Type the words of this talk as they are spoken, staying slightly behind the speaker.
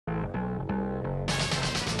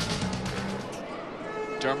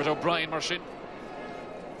Dermot O'Brien mar sin.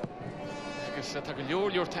 Agus tá go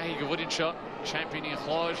leor taí go bhfuin seo champion í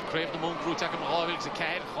chláir, craobh na mún grúte go máhfuil sa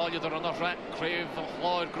ceir, cháilead ar an nachra, craobh an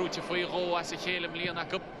chláir grúte faoi ró as a chélam líon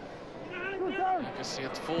acu. Agus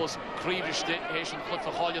iad fós críomhiste éis an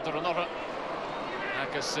chlufa cháilead ar an nachra.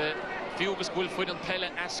 Agus fiúgus bhfuil fuid an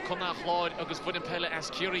pelle as chuna chláir, agus fuid an pelle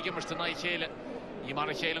as Ciúrí gimmers den naid chéile. Í mar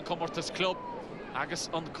a chéile an Comórtas club,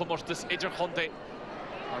 agus an Comórtas idir chunta.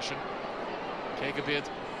 Mar sin, cé go bíad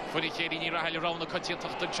fuid i chéirí ní rathile rán na cotíon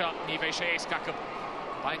tuchtan seo, ní bheith sé éis gacab.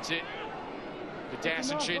 Bainte go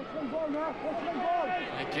deas an sin.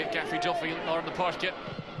 Gaffrey Duffy lár na páirce.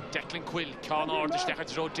 Declan Quill, Con Ard,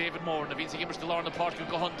 Stechert Road, David Moore, na vín gimmers de lár na páirce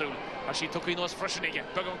go hundrúil. A sí tucaí nos frisinige,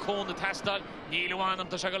 beg an cón na testal, ní luánam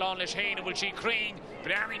tá se go lán leis héine bhfuil sí crín,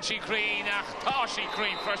 breanin sí crín, ach tá sí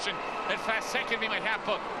crín frisin. Fast second bhí mai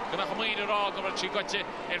hepa, go nach muid ará go bhfuil sí gote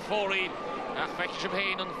fóraí. Ach feice sem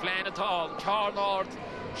héin an phléin atá, Con Ard,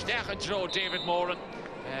 Stechert Road, David Moore.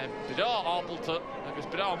 Bidá ábalta, agus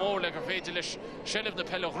bidá mór le gur féidir leis sellh na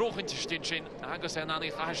pelle rochinte stin sin, agus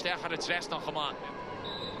annaí chaisteachar a tres nach chamán.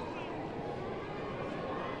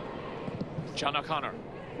 John O'Connor.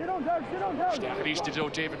 Stechar íste do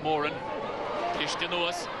David Moran. Iste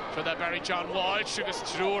nuas for that Barry John Walsh, agus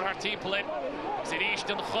trúr haar típelin. Sy'n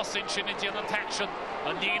íste an chosin sin in dian an taction.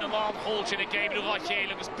 An nín an lán hól sin a geimú á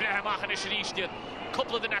chéile, agus brehamachan is íste.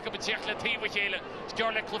 Couple of the Nakaba Tiachla Tiva Hale,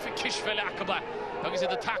 Scarlet Cliff and Kishville Akaba, because of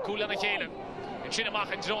the Takul and the Hale, and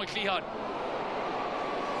Chinamach and Joey Cleon.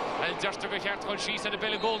 And just to go here to she's at the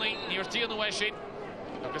Belagoni, near Tian Weshin,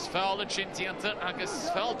 Agus foul and Shintianta, Agus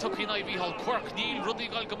foul took in Ivy Hall, Quirk, Neil, Ruddy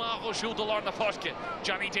Galgamago, shoot the Lord of Forske,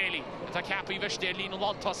 Johnny Daly, and a Cappy Vishde, Lino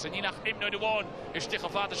Lontos, and Inach Imno de One, is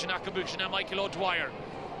Stichafada Shinakabuch, and Michael O'Dwyer.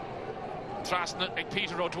 Trasna ag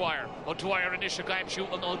Peter O'Dwyer. O'Dwyer in Isha Gaim shoot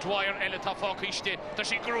and O'Dwyer Elita Fokishte. Does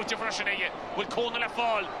she grew to fresh will Kona le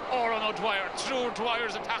fall or on O'Dwyer. True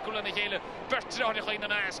O'Dwyer's a tackle on the Hale. Bertrand in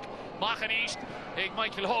an ask. Machen East ag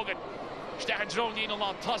Michael Hogan. Stechan Drone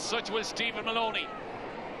on toss such will Stephen Maloney.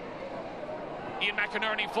 Ian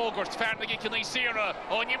McInerney Fogart, Farnaghy Kenny Sierra.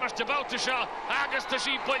 On Yimmers to bout to shot. Agus to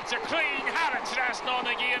she built a clean Harrods last on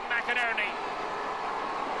Ian McInerney.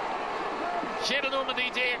 Chéad an the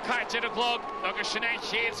day cart at a clog, agus sinné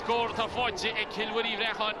chéad scór tá fáilte ag Kilmurry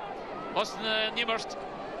bhrechan os na Nimmert.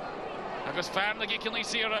 Agus Farnaghy Kenny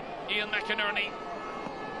Sierra, Ian McInerney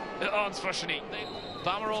ans freisinní.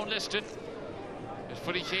 Bamarón listed. Is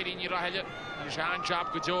fuí chéadí ní rathile, agus an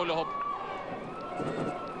job go deola hop.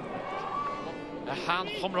 A han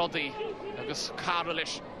chumrádaí agus cara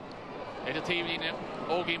leis in a tíomhíine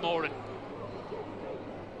Ógie Moran.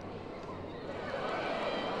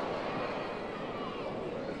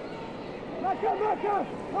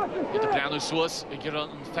 De Branu Suas, ik hier een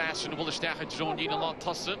fashionable stecher John Nina Lot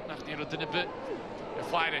Tussen, nach die Rodinebe.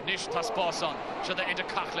 Fire Nish Taspas on, should in de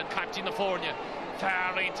Kachlan, Captain the Fornia.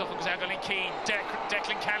 Farin toch Zagalin Keen,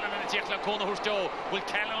 Declan Callan and Declan Kona Hursto, will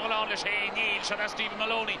Callan on the Shane Neil, should Stephen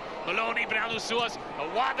Maloney. Maloney Branu Suas, a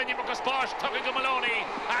Wadan Ymukas Bosch, tugging to Maloney,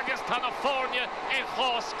 Agus Tanafornia, and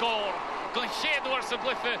Horse score. Gon Shedwar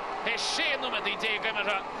Subliffe, his Shane at the day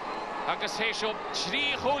Gamera. Agus héisio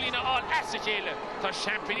trí cholína all as a chéile tá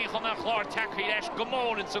championí chuna chlár tacaí leis go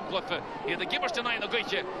mór in san glufa iad a gibbers den aine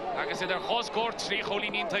goiche agus idir choscór trí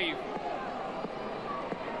cholíní taobh.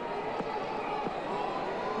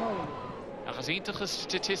 Agus iontacha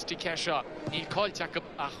statistica seo ní cáilte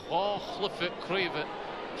a chá chlufa cruimhe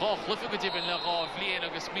chá chlufa go dtí le rá bhliain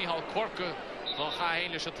agus Mícheál Corca chá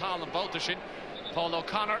chéile se tal an bouta sin Paul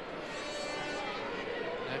O'Connor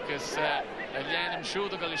agus Leanam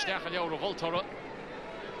siúda go isteach a leabhar bhultóra.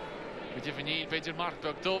 Go dtí bhníl beidir Mark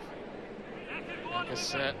Beg Dubh.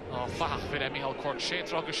 Agus fach fir Mícheál Corc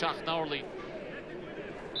sétra agus seach náirlaí.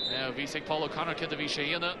 Bhí sé Paul O'Connor cid a bhí sé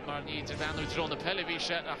dhéine, mar ní de bheanú drón na pelle bhí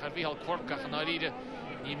sé ach ar Mícheál Corc ach an áíide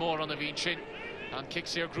ní mór an a bhín sin. An kick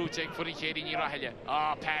sér grúte ag fuí chéadí ní rathile.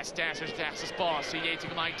 Pass Dasers deas a spás. Í dhéite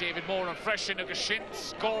go maiid David Moore an freisin agus sin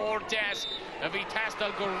scór des. A bhí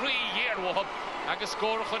tastal go rí dhéarmhab. Agus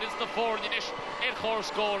scór chud is na fórninis ar chór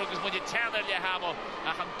scór agus muid teanir le hama.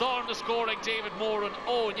 Ach an dorn na scór ag David Moore an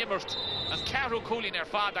ó Nimmert. An carú cúlín ar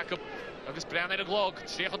fad agus brean ar a glog.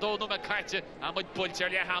 Tríchadónú me caite a muid built ar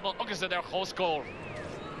le hama agus ar chó scór.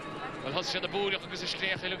 Well, hus sin na búriach agus is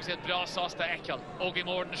scréach agus iad brasásta eceal. Ógie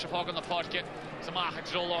Moore na se fágan na páirce. Sa mácha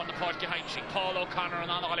dró on na páirce hain sin Paul O'Connor an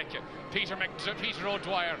análice. Peter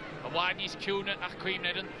O'Dwyer. A bhaid níos ciúna ach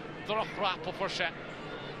cuimneidan. Droch rap o for se.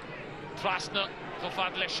 Trasna go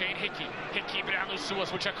fad le Shane Hickey Brianna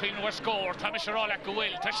Suas which a clean were score Thomas Sharolak go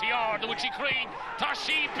will Tashi Ard which he crane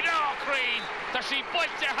Tashi Bra crane Tashi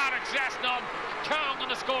Bolte Harrock Zasnon Kang on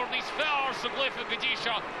the score these far so glyph of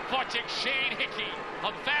Gadisha Fotic Shane Hickey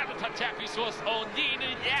on Ferdinand Tattapi Suas on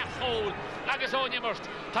Dina Yahol Agus on Yamurst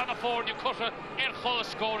California Cutter Erchol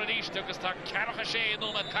score at East Agus Ta Carcha Shane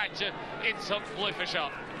no man catch in some glyph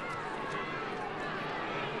shot.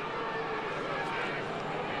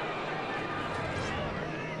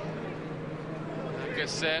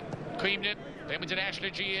 Agus Queemnet, they went to Ashley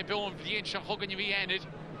G. Bowen for the inch of Hogan V. ended.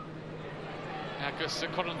 Agus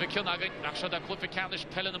Curran Vicilnagan, Ashada Clufficanish,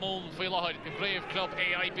 Pellin the Moon, Philahid, the Grave Club,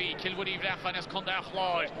 AIB, Kilmurry, Vrachan, as Condach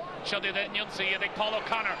Lord, Shadi the Nunsi, they Paul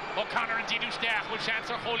O'Connor and Didu Stach, will chance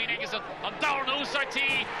her Holy Negison, and Darn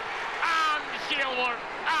Usati, and Hilwer,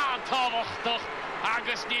 and Tavach,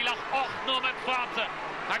 Agus Nilach, Och, Numan Fanta.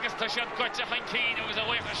 Agus tá siad goite chain cín agus a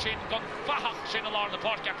bhuicha sin gon fachach sin alár na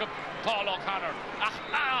pórceach Paul O'Connor ach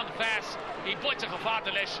an fes í buite go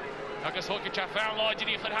fada leis agus thugad te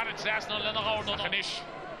fearláidirí chud Harrock Zasnon lena gáirnú chanis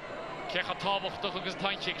cecha tábhachtach agus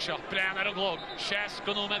tainchic seo brean ar a glog Shes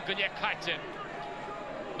gonúmen gonne caite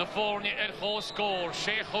na fórne ar chó scór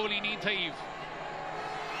sé chólí ní taobh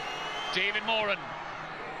David Moran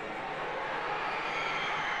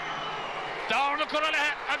Darna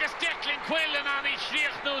Corella agus Declan Quillen an í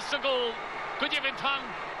sríoch nó sa gól go dibhinn tan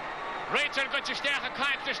Rachel go te steach a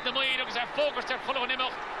caiintlis na muid agus a fógast ar cholah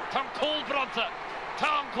nimach tan Colbronte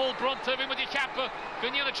bhí mu í ceappa go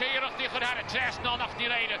níla téireachtaí chud Harrock Zasnon nach ní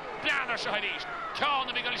réide breanar se haidís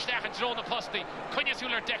Ceanna bhí go steach an drón na postaí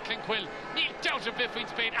chuineasúil ar Declan Quill níl doubt a bit faoin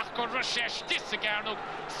Spain ach go ruiséis dis a garnúg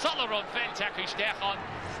Solarón Fentach í steachán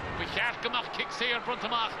Bhí cheart gomach kick séir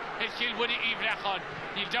bruntamach ar Kilmurry Ibrickane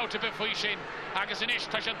níl doubt a bit faoi sin agus inis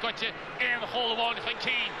tá siad goite ar hólaháin chuin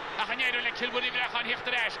cín a chanéidir le Kilmurry Ibrickane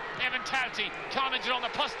hiachtar éis Evan Talty Camidir on the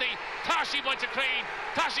postaí Tashi buinte Crane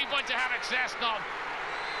Tashi buinte Harrock Zasnon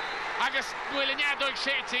agus bhfuil in neadóig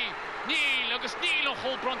sétí níl agus níl an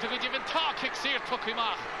chól brunta go dibhinn tá kick séir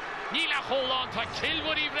tucaimach níl a chólán tá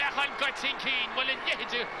Kilmurry Ibrickane goitín cín bhfuil in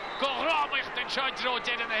neadú go rámaicht an seidró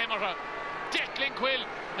dead in na himmartha Declan Quill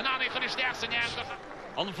and Annie finished there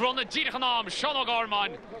on the front of Gina Hanam, Sean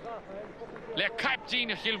O'Gorman, Le Captain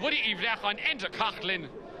Kilmurry Ibrickane, Enter Cachlin,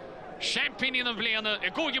 Champagne in the Vlana, a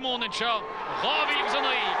good morning show, Ravi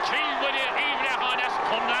Zanai, Kilmurry Ibrickane, as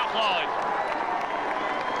come now.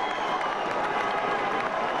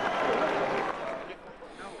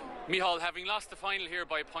 Michal, having lost the final here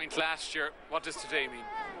by a point last year, what does today mean?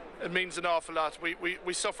 It means an awful lot.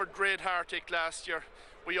 We suffered great heartache last year.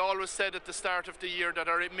 We always said at the start of the year that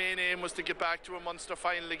our main aim was to get back to a Munster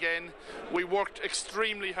final again. We worked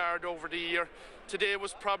extremely hard over the year. Today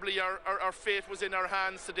was probably our fate was in our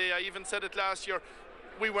hands today. I even said it last year.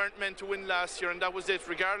 We weren't meant to win last year, and that was it.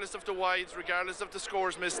 Regardless of the wides, regardless of the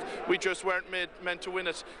scores missed, we just weren't meant to win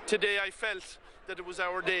it. Today I felt that it was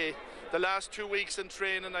our day. The last 2 weeks in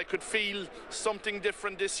training, I could feel something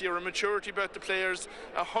different this year, a maturity about the players,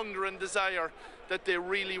 a hunger and desire that they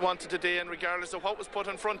really wanted today, and regardless of what was put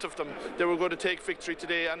in front of them, they were going to take victory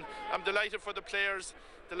today. And I'm delighted for the players,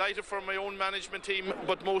 delighted for my own management team,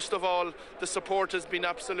 but most of all, the support has been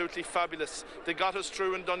absolutely fabulous. They got us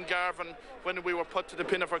through in Dungarvan when we were put to the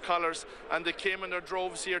pin of our collars, and they came in their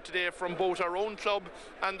droves here today from both our own club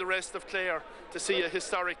and the rest of Clare to see a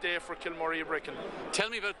historic day for Kilmurry Ibrickane. Tell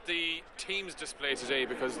me about the team's display today,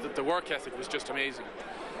 because the work ethic was just amazing.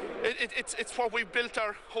 It's what we built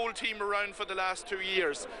our whole team around for the last 2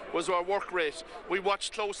 years, was our work rate. We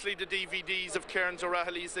watched closely the DVDs of Kerins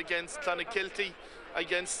O'Reilly's against Clonakilty,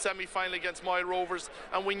 against semi-final against Moyle Rovers,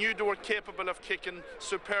 and we knew they were capable of kicking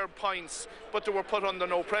superb points, but they were put under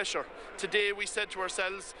no pressure. Today we said to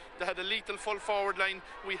ourselves, they had a lethal full forward line,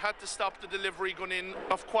 we had to stop the delivery going in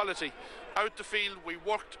of quality. Out the field we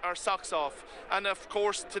worked our socks off, and of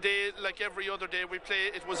course today, like every other day we play,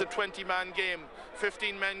 it was a 20-man game.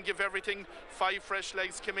 15 men give everything, 5 fresh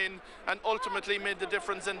legs came in, and ultimately made the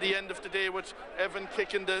difference in the end of the day, with Evan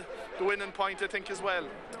kicking the winning point, I think, as well.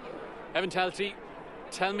 Evan Talty,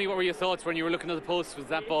 tell me, what were your thoughts when you were looking at the post with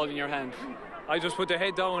that ball in your hand? I just put the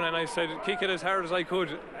head down and I said, kick it as hard as I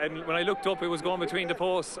could. And when I looked up, it was going between the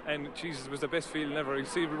posts, and Jesus, it was the best feeling ever. You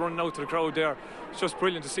see, running out to the crowd there. It's just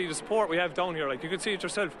brilliant to see the support we have down here. Like, you can see it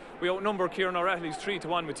yourself. We outnumber Kieran O'Reilly's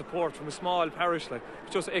 3-1 with support from a small parish. Like,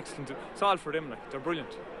 it's just excellent. It's all for them. Like, they're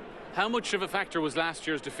brilliant. How much of a factor was last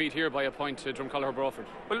year's defeat here by a point to Drumcolliher Broadford?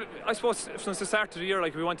 Well, I suppose since the start of the year,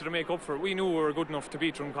 like, we wanted to make up for it. We knew we were good enough to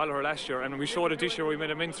beat Drumcolliher last year, and we showed it this year. We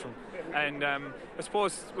made amends for them. And I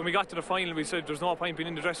suppose when we got to the final, we said there's no point being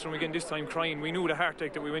in the dressing room again this time crying. We knew the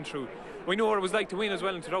heartache that we went through. We knew what it was like to win as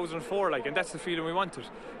well in 2004, like, and that's the feeling we wanted.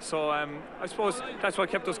 So I suppose that's what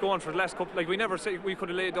kept us going for the last couple. Like, we never said we could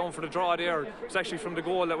have laid down for the draw there. It was actually from the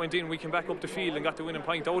goal that went in, we came back up the field and got the winning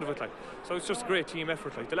point out of it. Like, so it's just a great team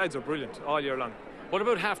effort. Like, the lads are brilliant all year long. What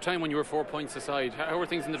about half-time when you were 4 points aside? How were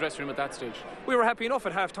things in the dressing room at that stage? We were happy enough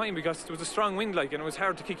at half-time because there was a strong wind, like, and it was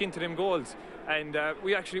hard to kick into them goals. And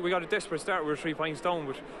we got a desperate start. We were 3 points down,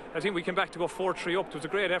 but I think we came back to go 4-3 up. It was a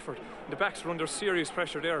great effort. The backs were under serious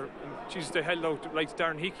pressure there. And, geez, they held out, like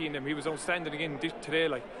Darren Hickey in them. He was outstanding again today,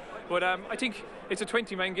 like. But I think it's a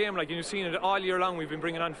 20-man game, like, and you've seen it all year long. We've been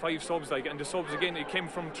bringing on 5 subs, like, and the subs again, it came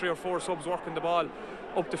from 3 or 4 subs working the ball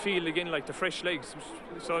up the field again, like the fresh legs.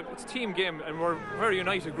 So it's a team game, and we're a very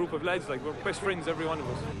united group of lads, like, we're best friends, every one of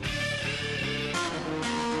us.